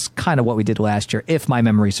that's kind of what we did last year, if my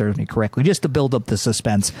memory serves me correctly, just to build up the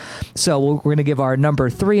suspense. So we're going to give our number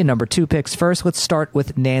 3 and number 2 picks first. Let's start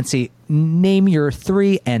with Nancy. Name your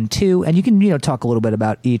 3 and 2, and you can, talk a little bit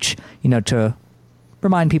about each, to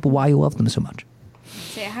remind people why you love them so much.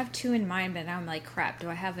 See, I have 2 in mind, but now I'm like, crap, do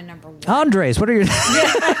I have a number 1? Andres, what are your...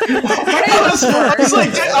 I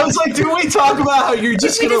was like, do we talk about how you're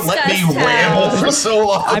just going to let me ramble for so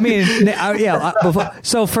long? I mean,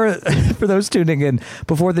 so for those tuning in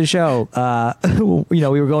before the show, we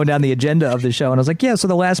were going down the agenda of the show, and I was like, yeah, so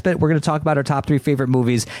the last bit, we're going to talk about our top 3 favorite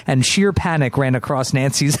movies, and sheer panic ran across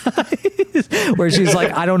Nancy's eyes, where she's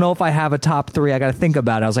like, I don't know if I have a top 3, I got to think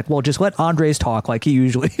about it. I was like, well, just let Andres talk like he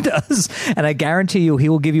usually does, and I guarantee you he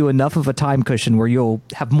will give you enough of a time cushion where you'll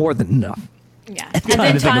have more than enough. Yeah. And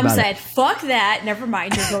then Tom said, fuck that. Never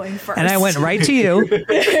mind. You're going first. And I went right to you.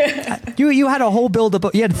 You had a whole build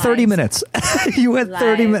up. You had 30 minutes. You had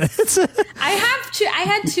 30 minutes. I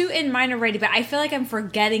had 2 in mind already, but I feel like I'm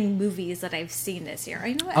forgetting movies that I've seen this year.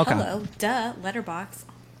 You know what? Okay. Hello. Duh. Letterbox.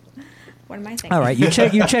 What am I thinking? All right. You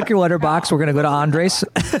check your letterbox. We're going to go to Andres.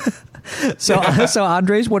 So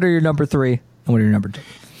Andres, what are your number 3 and what are your number 2?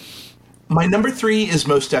 My number 3 is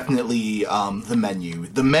most definitely The Menu.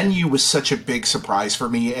 The Menu was such a big surprise for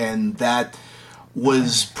me, and that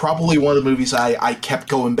was probably one of the movies I kept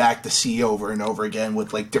going back to see over and over again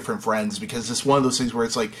with like different friends, because it's one of those things where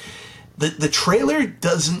it's like the trailer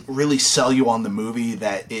doesn't really sell you on the movie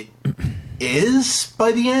that it is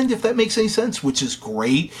by the end, if that makes any sense, which is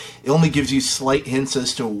great. It only gives you slight hints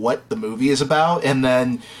as to what the movie is about, and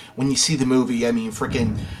then when you see the movie, I mean,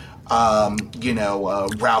 freaking...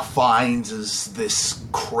 Ralph Fiennes is this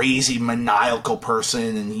crazy maniacal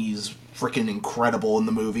person, and he's freaking incredible in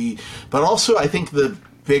the movie. But also, I think the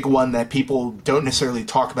big one that people don't necessarily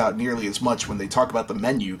talk about nearly as much when they talk about The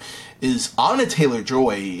Menu is Anya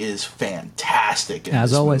Taylor-Joy is fantastic in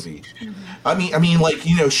as this always. Movie. I mean, like,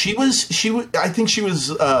 she was. I think she was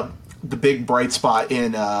the big bright spot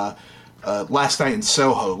in Last Night in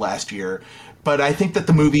Soho last year. But I think that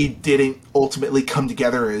the movie didn't ultimately come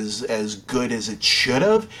together as good as it should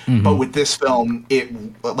have. Mm-hmm. But with this film,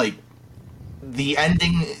 the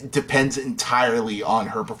ending depends entirely on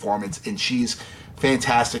her performance, and she's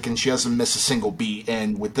fantastic, and she doesn't miss a single beat.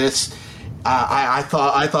 And with this, I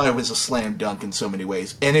thought it was a slam dunk in so many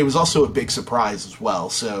ways, and it was also a big surprise as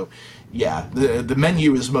well. So, yeah, the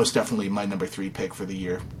Menu is most definitely my number 3 pick for the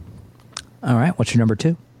year. All right, what's your number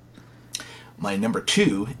 2? My number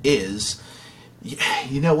 2 is.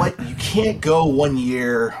 You know what? You can't go one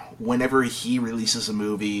year whenever he releases a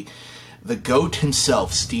movie. The GOAT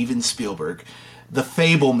himself, Steven Spielberg, The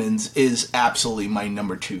Fabelmans is absolutely my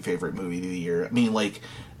number 2 favorite movie of the year. I mean, like,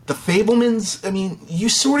 The Fabelmans, I mean, you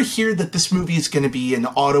sort of hear that this movie is going to be an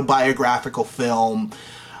autobiographical film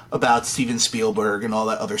about Steven Spielberg and all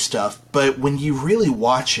that other stuff. But when you really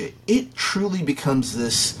watch it, it truly becomes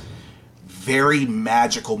this very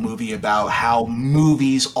magical movie about how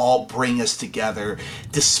movies all bring us together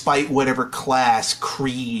despite whatever class,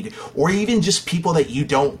 creed, or even just people that you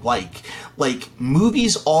don't like. Like,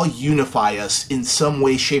 movies all unify us in some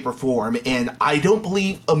way, shape, or form, and I don't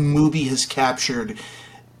believe a movie has captured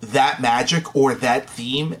that magic or that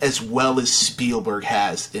theme as well as Spielberg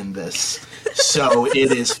has in this. So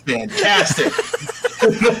it is fantastic.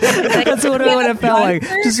 That's what it felt like.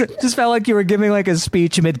 Just felt like you were giving like a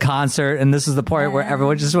speech mid-concert, and this is the part where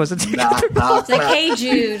everyone just wasn't taking It's like, hey,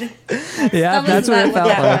 Jude. That's what it felt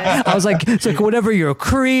like. I was like, it's like, whatever your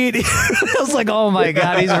creed. I was like, oh my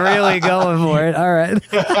God, he's really going for it. All right.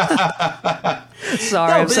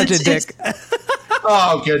 Sorry, I'm such a dick.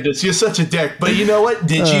 Oh goodness, you're such a dick. But you know what?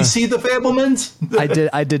 Did you see The Fabelmans?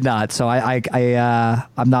 I did not. So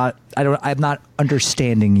I'm not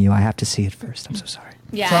understanding you. I have to see it first. I'm so sorry.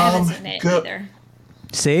 Yeah, I haven't seen it either.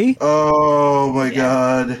 See? Oh my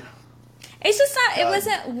God. It's just not. It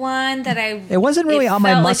wasn't one that I. It wasn't really on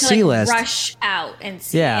my must-see list. Rush out and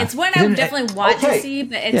see. Yeah, it's one I would definitely want to see,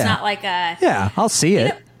 but it's not like a. Yeah, I'll see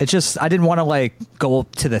it. It's just I didn't want to like go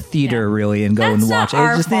to the theater really and go and watch it.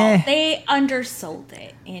 Our just, fault. They undersold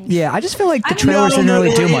it. Yeah, I just feel like the trailers didn't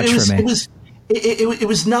really do much for me. It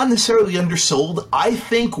was not necessarily undersold. I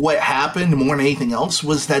think what happened more than anything else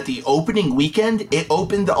was that the opening weekend, it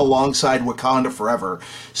opened alongside Wakanda Forever.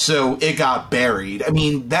 So it got buried. I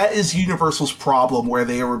mean, that is Universal's problem where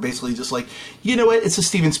they were basically just like, you know what, it's a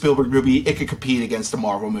Steven Spielberg movie. It could compete against a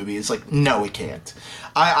Marvel movie. It's like, no, it can't.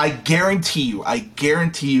 I guarantee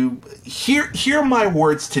you, hear my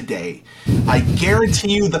words today. I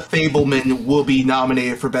guarantee you The Fabelman will be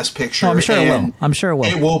nominated for Best Picture. Oh, I'm sure it will.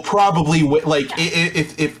 It will probably win. Like,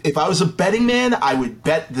 if I was a betting man, I would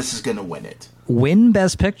bet this is going to win it. Win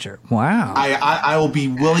Best Picture. Wow. I will be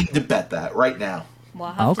willing to bet that right now.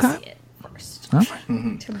 Well, I'll have to see it first.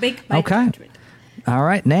 Okay. To make my judgment. All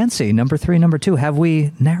right, Nancy, number 3, number 2. Have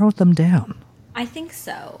we narrowed them down? I think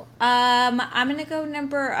so. I'm going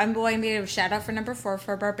to give a shout out for number 4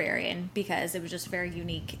 for Barbarian because it was just very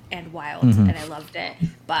unique and wild and I loved it,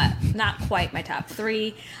 but not quite my top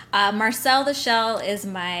 3. Marcel the Shell is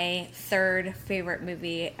my 3rd favorite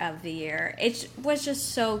movie of the year. It was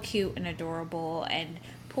just so cute and adorable and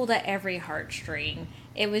pulled at every heartstring.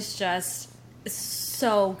 It was just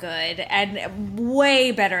so good and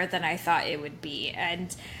way better than I thought it would be.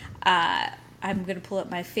 And, I'm going to pull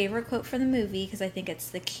up my favorite quote from the movie because I think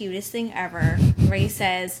it's the cutest thing ever, where he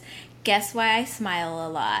says, "Guess why I smile a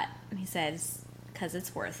lot?" And he says, "'Cause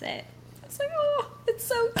it's worth it." It's like, oh, it's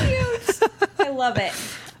so cute. I love it.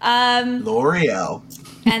 L'Oreal.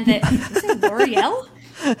 And is it L'Oreal?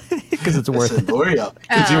 Because it's worth it. L'Oreal.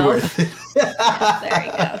 Because you're worth it. There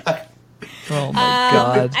you go. Oh, my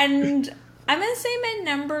God. And I'm going to say my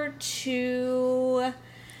number 2...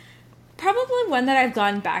 Probably one that I've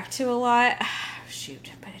gone back to a lot.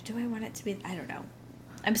 Shoot, but do I want it to be? I don't know.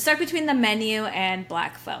 I'm stuck between The Menu and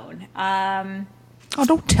Black Phone. Oh,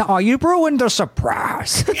 don't tell. You ruined the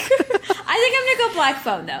surprise. I think I'm going to go Black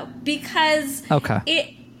Phone, though, because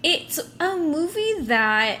it's a movie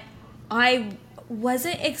that I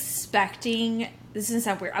wasn't expecting. This is going to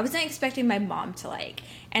sound weird. I wasn't expecting my mom to like.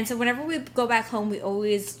 And so whenever we go back home, we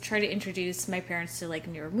always try to introduce my parents to like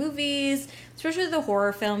newer movies, especially the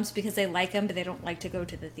horror films, because they like them, but they don't like to go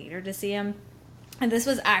to the theater to see them. And this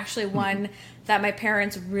was actually one that my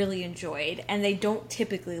parents really enjoyed, and they don't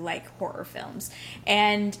typically like horror films.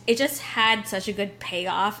 And it just had such a good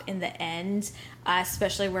payoff in the end,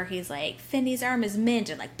 especially where he's like, Finney's arm is mint,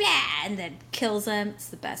 and like, bah, and then kills him. It's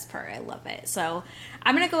the best part. I love it. So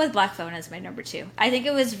I'm going to go with Black Phone as my number 2. I think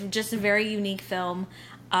it was just a very unique film.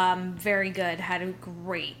 Very good. Had a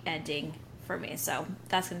great ending for me. So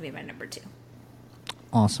that's going to be my number 2.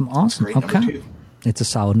 Awesome. Great number 2. It's a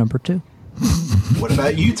solid number 2. What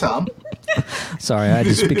about you, Tom? Sorry, I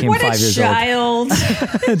just became 5 years old.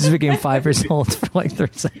 I just became 5 years old for like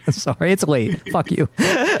 30 seconds. Sorry, it's late. Fuck you.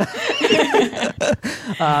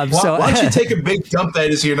 Why don't you take a big dump that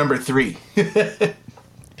is your number 3?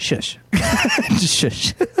 Shush. Just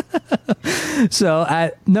shush. So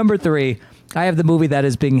at number 3, I have the movie that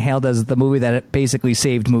is being hailed as the movie that basically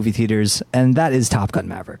saved movie theaters, and that is Top Gun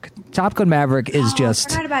Maverick. Top Gun Maverick is just...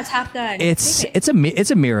 I forgot about Top Gun. It's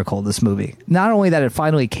a miracle, this movie. Not only that it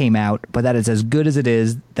finally came out, but that it's as good as it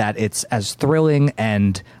is, that it's as thrilling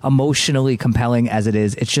and emotionally compelling as it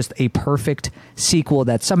is. It's just a perfect sequel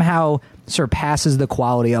that somehow surpasses the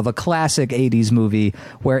quality of a classic 80s movie,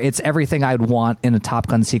 where it's everything I'd want in a Top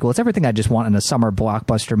Gun sequel. It's everything I just want in a summer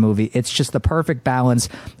blockbuster movie. It's just the perfect balance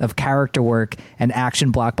of character work and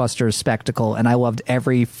action blockbuster spectacle, and I loved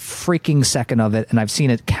every freaking second of it, and I've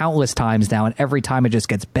seen it countless times now, and every time it just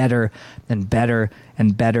gets better and better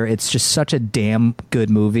and better. It's just such a damn good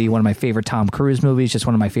movie. One of my favorite Tom Cruise movies, just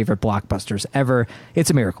one of my favorite blockbusters ever. It's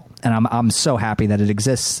a miracle, and I'm so happy that it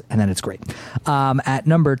exists and that it's great. At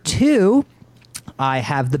number 2, I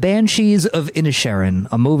have The Banshees of Inisherin,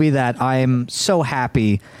 a movie that I'm so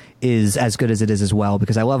happy is as good as it is as well,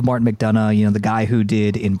 because I love Martin McDonagh, you know, the guy who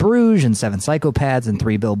did In Bruges and Seven Psychopaths and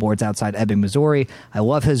Three Billboards Outside Ebbing, Missouri. I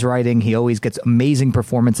love his writing. He always gets amazing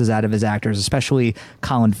performances out of his actors, especially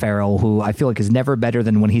Colin Farrell, who I feel like is never better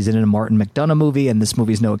than when he's in a Martin McDonagh movie, and this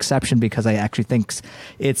movie's no exception because I actually think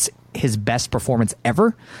it's his best performance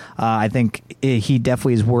ever. I think he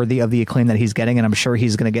definitely is worthy of the acclaim that he's getting, and I'm sure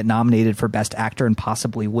he's going to get nominated for Best Actor and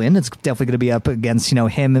possibly win. It's definitely going to be up against, you know,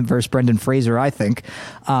 him versus Brendan Fraser, I think.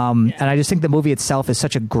 And I just think the movie itself is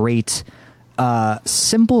such a great,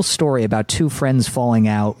 simple story about two friends falling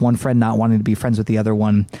out, one friend not wanting to be friends with the other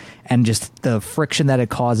one, and just the friction that it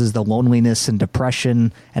causes, the loneliness and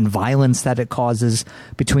depression and violence that it causes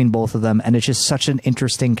between both of them. And it's just such an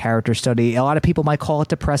interesting character study. A lot of people might call it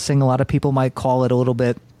depressing. A lot of people might call it a little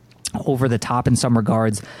bit over the top in some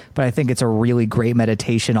regards, but I think it's a really great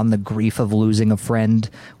meditation on the grief of losing a friend,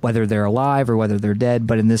 whether they're alive or whether they're dead.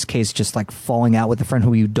 But in this case, just like falling out with a friend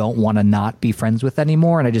who you don't want to not be friends with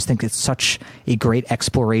anymore. And I just think it's such a great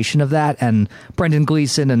exploration of that. And Brendan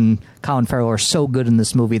Gleeson and Colin Farrell are so good in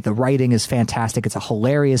this movie. The writing is fantastic. It's a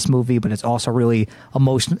hilarious movie, but it's also really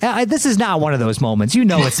emotional. This is not one of those moments. You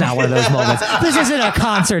know, it's not one of those moments. This isn't a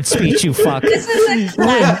concert speech, you fuck. This is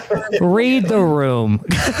a Read the room.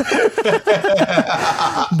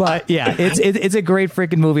 But yeah, it's a great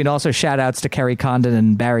freaking movie. And also shout outs to Kerry Condon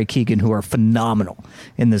and Barry Keoghan, who are phenomenal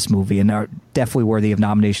in this movie and are definitely worthy of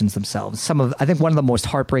nominations themselves. I think one of the most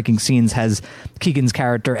heartbreaking scenes has Keegan's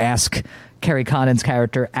character ask Kerry Condon's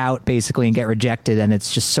character out basically and get rejected, and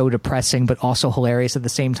it's just so depressing but also hilarious at the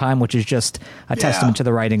same time, which is just a testament to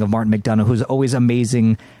the writing of Martin McDonagh, who's always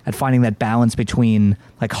amazing at finding that balance between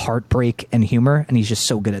like heartbreak and humor, and he's just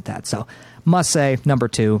so good at that. So must say, number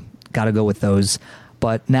 2, gotta go with those.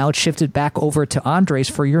 But now it's shifted back over to Andres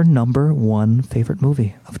for your number 1 favorite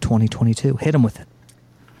movie of 2022. Hit him with it.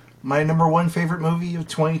 My number 1 favorite movie of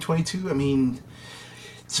 2022, I mean,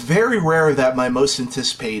 it's very rare that my most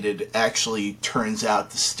anticipated actually turns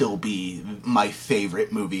out to still be my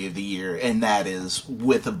favorite movie of the year, and that is,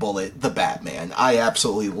 with a bullet, The Batman. I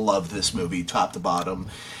absolutely love this movie, top to bottom.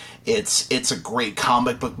 It's a great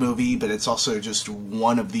comic book movie, but it's also just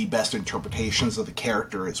one of the best interpretations of the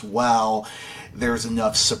character as well. There's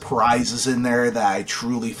enough surprises in there that I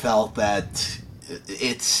truly felt that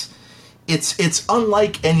it's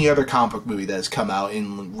unlike any other comic book movie that has come out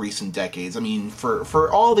in recent decades. I mean,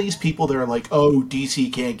 for all these people that are like, oh,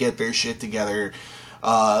 DC can't get their shit together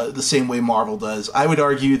the same way Marvel does, I would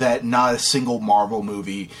argue that not a single Marvel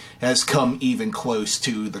movie has come even close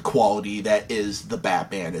to the quality that is the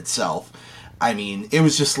Batman itself. I mean, it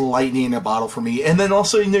was just lightning in a bottle for me. And then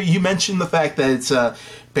also, you know, you mentioned the fact that it's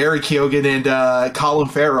Barry Keoghan and Colin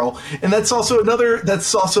Farrell, and that's also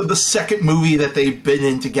the second movie that they've been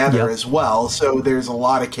in together as well. So there's a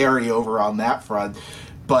lot of carryover on that front.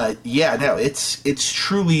 But yeah, no, it's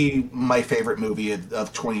truly my favorite movie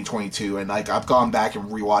of 2022, and like I've gone back and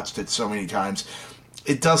rewatched it so many times.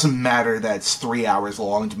 It doesn't matter that it's 3 hours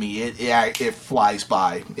long to me. It flies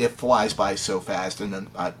by. It flies by so fast, and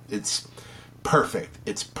it's perfect.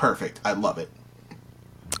 It's perfect. I love it.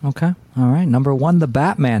 Okay. All right. Number 1, The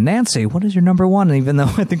Batman. Nancy, what is your number 1? Even though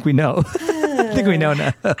I think we know. I think we know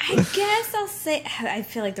now. I guess I'll say, I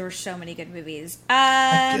feel like there were so many good movies.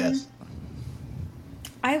 I guess.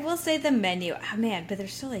 I will say The Menu. Oh, man, but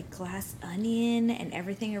there's still like Glass Onion and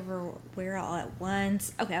Everything Everywhere All at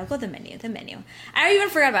Once. Okay, I'll go The Menu. The Menu. I even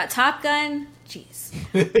forgot about Top Gun. Jeez.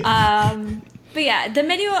 But yeah, The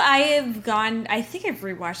Menu, I think I've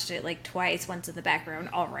rewatched it like twice, once in the background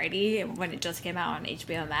already when it just came out on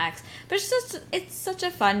HBO Max. But it's such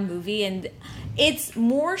a fun movie, and it's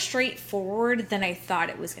more straightforward than I thought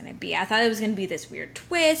it was going to be. I thought it was going to be this weird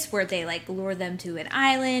twist where they like lure them to an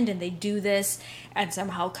island and they do this and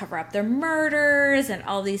somehow cover up their murders and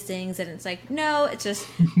all these things. And it's like, no, it's just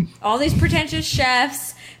all these pretentious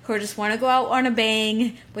chefs who just want to go out on a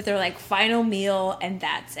bang with their like final meal, and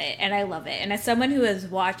that's it. And I love it. And as someone who has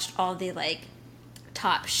watched all the like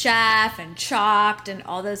Top Chef and Chopped and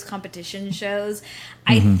all those competition shows,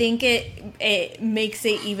 I think it makes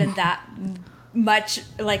it even that much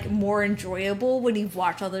like more enjoyable when you've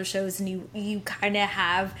watched all those shows and you kind of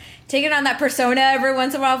have taken on that persona every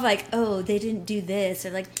once in a while of like, oh, they didn't do this,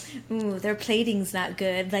 or like, ooh, their plating's not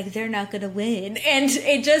good, like they're not gonna win, and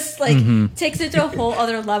it just like takes it to a whole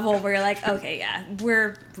other level where you're like, okay, yeah,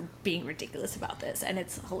 we're being ridiculous about this, and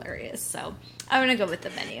it's hilarious. So I'm gonna go with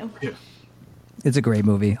The Menu. It's a great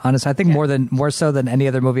movie, honestly. I think more so than any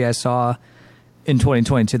other movie I saw in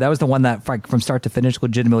 2022. That was the one that from start to finish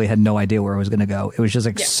legitimately had no idea where it was going to go. It was just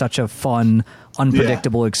like such a fun,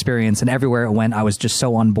 unpredictable experience, and everywhere it went, I was just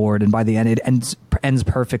so on board. And by the end, it ends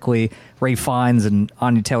perfectly. Ray Fiennes and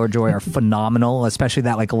Anya Taylor-Joy are phenomenal, especially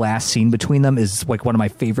that like last scene between them is like one of my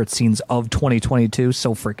favorite scenes of 2022.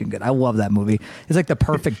 So freaking good. I love that movie. It's like the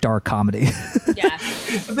perfect dark comedy. Yeah.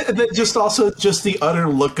 Just also just the utter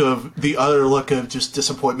look of just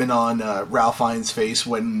disappointment on Ralph Fiennes' face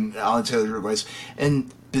when Anya Taylor-Joy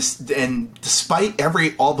and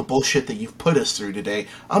despite all the bullshit that you've put us through today,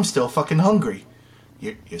 I'm still fucking hungry.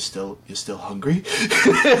 You're still hungry?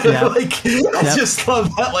 Yeah. Like, I just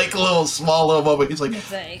love that like small little moment. He's like,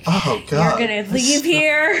 oh god, you're gonna leave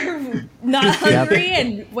here not hungry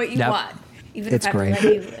and what you want, even it's if I great. let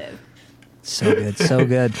you live. So good, so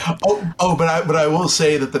good. but I will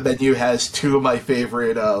say that the menu has two of my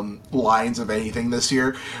favorite lines of anything this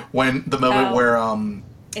year. When the moment where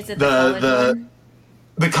is it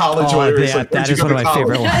the college one is like, that is one of my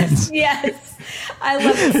favorite lines. Yes. I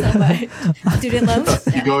love it so much. Student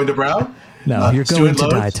loans? You going to Brown? No, you're going to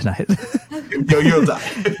die tonight. You'll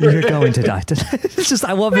die. You're going to die tonight. It's just,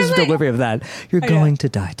 I love his delivery of that. You're going to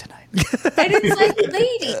die tonight. And it's like,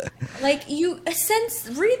 lady, like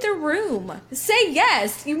read the room. Say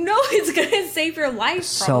yes. You know it's going to save your life,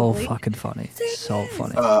 probably. So fucking funny. So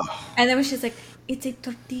funny. And then when she's like, it's a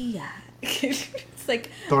tortilla. It's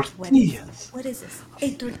like, tortillas. What is this?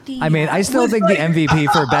 A tortilla. I mean, I still think the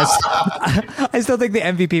MVP for best. I still think the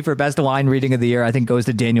MVP for best line reading of the year, I think, goes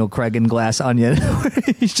to Daniel Craig in Glass Onion.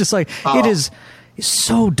 He's just like, it is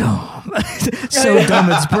so dumb, so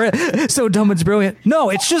dumb it's brilliant.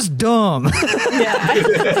 No, it's just dumb.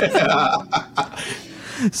 Yeah.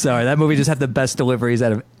 Sorry, that movie just had the best deliveries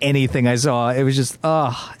out of anything I saw. It was just,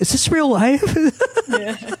 is this real life?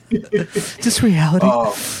 Yeah. Is this reality?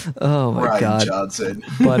 Oh my Ryan God. Johnson.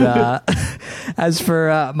 But as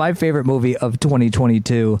for my favorite movie of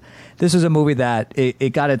 2022, this was a movie that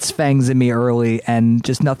it got its fangs in me early, and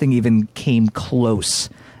just nothing even came close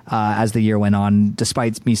as the year went on,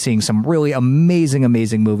 despite me seeing some really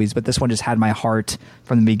amazing movies. But this one just had my heart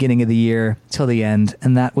from the beginning of the year till the end,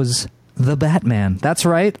 and that was The Batman. That's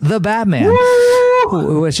right, The Batman.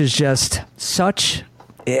 Which is just such...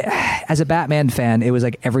 As a Batman fan, it was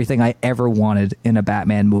like everything I ever wanted in a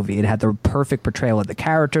Batman movie. It had the perfect portrayal of the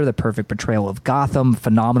character, the perfect portrayal of Gotham,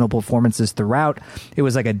 phenomenal performances throughout. It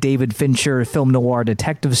was like a David Fincher film noir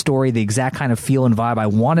detective story, the exact kind of feel and vibe I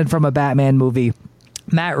wanted from a Batman movie.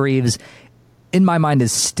 Matt Reeves, in my mind,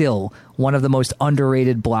 is still one of the most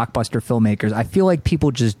underrated blockbuster filmmakers. I feel like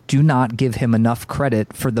people just do not give him enough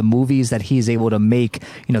credit for the movies that he's able to make.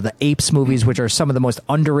 You know, the Apes movies, which are some of the most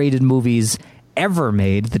underrated movies ever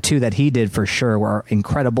made. The two that he did for sure were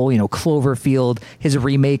incredible. You know, Cloverfield, his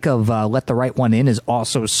remake of Let the Right One In is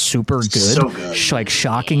also super good. So good. Like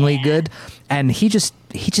shockingly good. And he just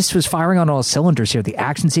was firing on all cylinders here. The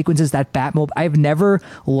action sequences, that Batmobile, I've never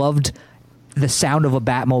loved the sound of a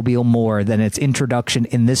Batmobile more than its introduction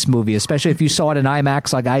in this movie, especially if you saw it in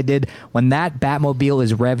IMAX like I did. When that Batmobile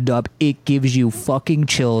is revved up, it gives you fucking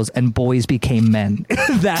chills, and boys became men.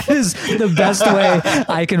 That is the best way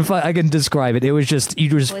I can describe it. It was just, you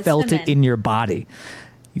just felt it in your body.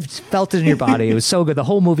 You just felt it in your body. It was so good. The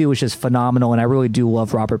whole movie was just phenomenal, and I really do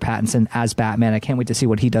love Robert Pattinson as Batman. I can't wait to see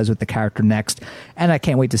what he does with the character next, and I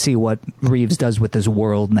can't wait to see what Reeves does with this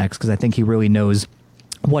world next, because I think he really knows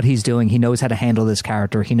what he's doing. He knows how to handle this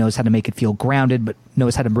character. He knows how to make it feel grounded, but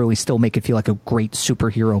knows how to really still make it feel like a great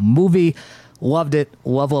superhero movie. Loved it.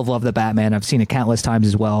 Love the Batman. I've seen it countless times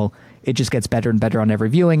as well. It just gets better and better on every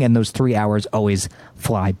viewing, and those 3 hours always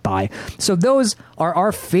fly by. So those are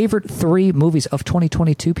our favorite 3 movies of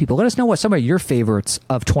 2022, people. Let us know what some of your favorites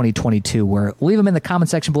of 2022 were. Leave them in the comment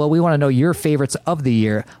section below. We want to know your favorites of the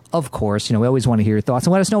year. Of course, you know, we always want to hear your thoughts.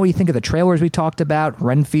 And let us know what you think of the trailers we talked about,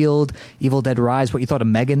 Renfield, Evil Dead Rise, what you thought of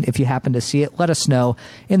Megan, if you happen to see it. Let us know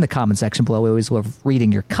in the comment section below. We always love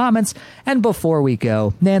reading your comments. And before we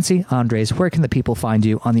go, Nancy, Andres, where can the people find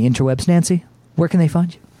you on the interwebs? Nancy, where can they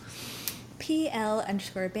find you?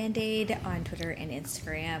 PL_Band-Aid on Twitter and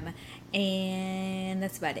Instagram. And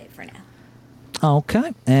that's about it for now.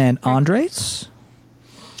 Okay. And Andres?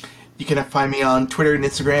 You can find me on Twitter and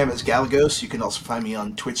Instagram as Galagos. You can also find me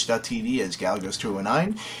on twitch.tv as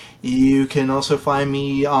Galagos209. You can also find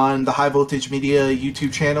me on the High Voltage Media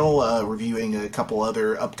YouTube channel, reviewing a couple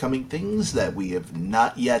other upcoming things that we have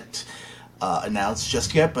not yet announced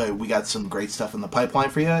just yet, but we got some great stuff in the pipeline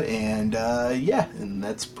for you. And and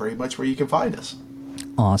that's pretty much where you can find us.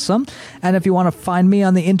 Awesome. And if you want to find me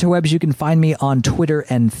on the interwebs, you can find me on Twitter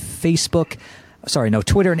and Facebook.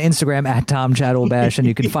 Twitter and Instagram at Tom Chattelbash, and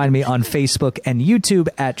you can find me on Facebook and YouTube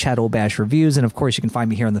at Chattelbash Reviews, and of course you can find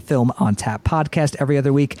me here on the Film on Tap podcast every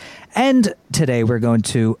other week. And today we're going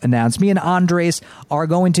to announce, me and Andres are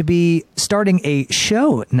going to be starting a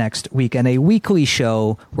show next weekend, a weekly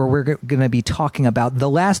show where we're going to be talking about The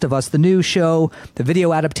Last of Us, the new show, the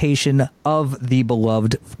video adaptation of the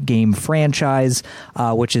beloved game franchise,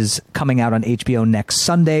 which is coming out on HBO next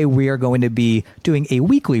Sunday. We are going to be doing a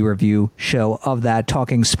weekly review show of that,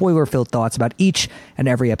 talking spoiler-filled thoughts about each and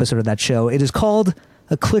every episode of that show. It is called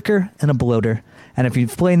A Clicker and a Bloater, and if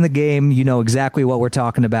you've played the game, you know exactly what we're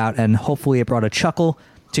talking about, and hopefully it brought a chuckle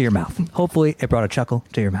to your mouth. Hopefully it brought a chuckle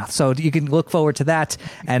to your mouth. So you can look forward to that,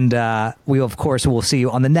 and we, of course, will see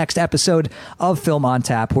you on the next episode of Film on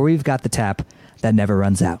Tap, where we've got the tap that never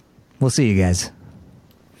runs out. We'll see you guys.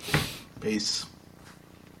 Peace.